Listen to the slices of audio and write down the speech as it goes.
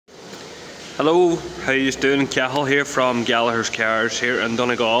Hello, how you doing? Cahill here from Gallagher's Cars here in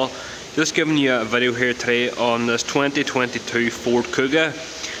Donegal. Just giving you a video here today on this 2022 Ford Kuga.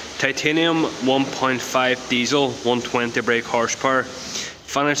 Titanium 1.5 diesel, 120 brake horsepower.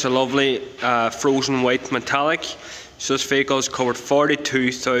 Finished a lovely frozen white metallic. So this vehicle has covered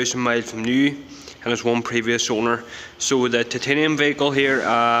 42,000 miles from new and has one previous owner. So the titanium vehicle here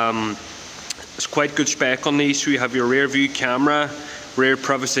is quite good spec on these. So you have your rear view camera, rear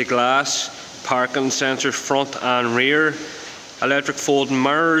privacy glass, parking sensors front and rear, electric folding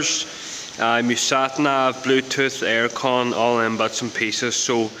mirrors, your sat nav, Bluetooth, aircon, all in bits and pieces.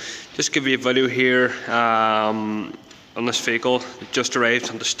 So just give you a video here on this vehicle. It just arrived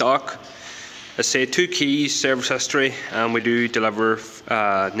on the stock. I say 2 keys, service history, and we do deliver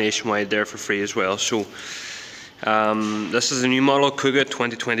nationwide there for free as well. So this is a new model Kuga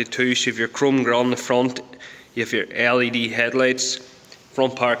 2022. So you have your chrome grille on the front, you have your LED headlights,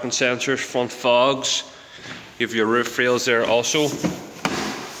 front parking sensors, front fogs, you have your roof rails there also.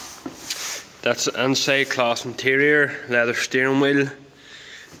 That's the inside class interior, leather steering wheel,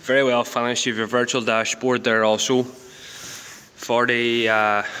 very well finished. You have your virtual dashboard there also.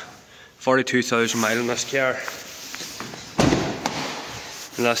 42,000 miles in this car.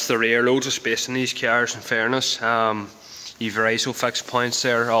 And that's the rear, loads of space in these cars in fairness. You have your ISO fixed points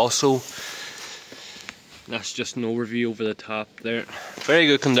there also. That's just an overview over the top there. Very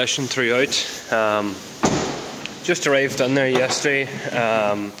good condition throughout. Just arrived in there yesterday,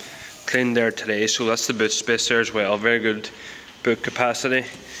 cleaned there today, so that's the boot space there as well. Very good boot capacity.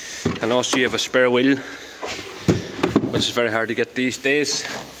 And also you have a spare wheel, which is very hard to get these days.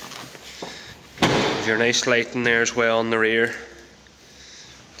 Your nice lighting there as well on the rear.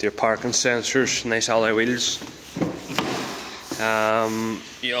 With your parking sensors, nice alloy wheels.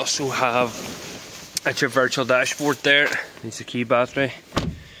 You also have at your virtual dashboard there, needs a key battery.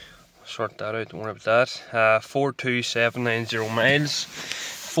 Sort that out, don't worry about that. 42790 miles.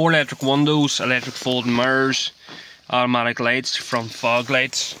 4 electric windows, electric folding mirrors, automatic lights, front fog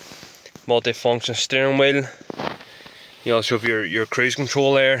lights, multi-function steering wheel. You also have your cruise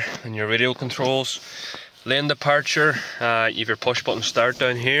control there and your radio controls. Lane departure, you have your push button start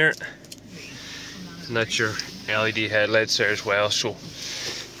down here. And that's your LED headlights there as well. So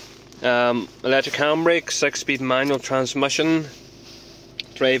electric handbrake, 6-speed manual transmission,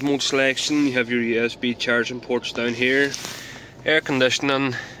 drive mode selection, you have your USB charging ports down here, air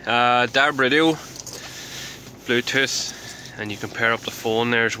conditioning, DAB radio, Bluetooth, and you can pair up the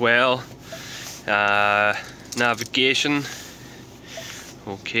phone there as well. Navigation,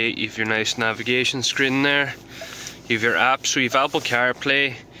 okay, you have your nice navigation screen there. You have your apps, so you have Apple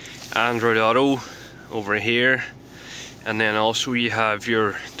CarPlay, Android Auto over here, and then also you have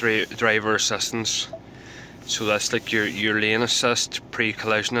your driver assistance. So that's like your lane assist,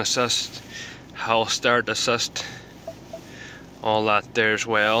 pre-collision assist, hill start assist, all that there as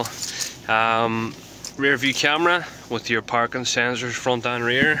well. Rear view camera with your parking sensors front and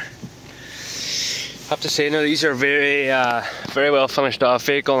rear. I have to say now these are very well finished off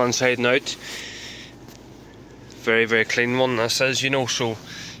vehicle inside and out. Very clean one this is, you know. So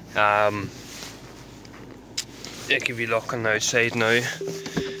if you look on the outside now,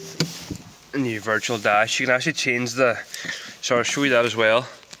 and your virtual dash, you can actually change the, so I'll show you that as well.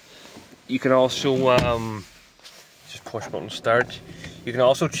 You can also just push button start. You can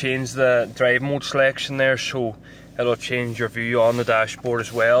also change the drive mode selection there, so it'll change your view on the dashboard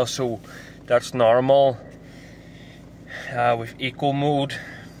as well. So that's normal. With eco mode,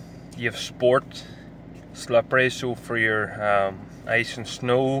 you have sport, slippery, so for your ice and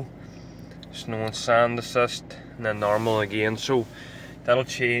snow and sand assist, and then normal again. So that'll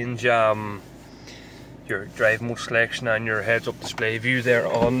change your drive mode selection and your heads up display view there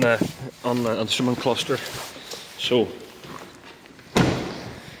on the instrument cluster. So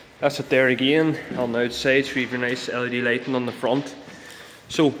that's it there again on the outside. So you have your nice LED lighting on the front.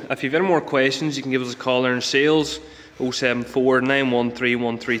 So if you've any more questions, you can give us a call there in sales, 074 913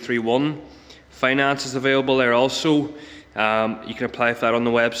 1331. Finance is available there also. You can apply for that on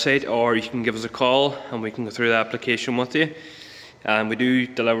the website, or you can give us a call and we can go through the application with you. And we do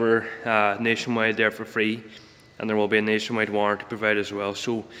deliver nationwide there for free, and there will be a nationwide warranty provided as well.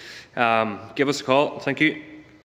 So give us a call. Thank you.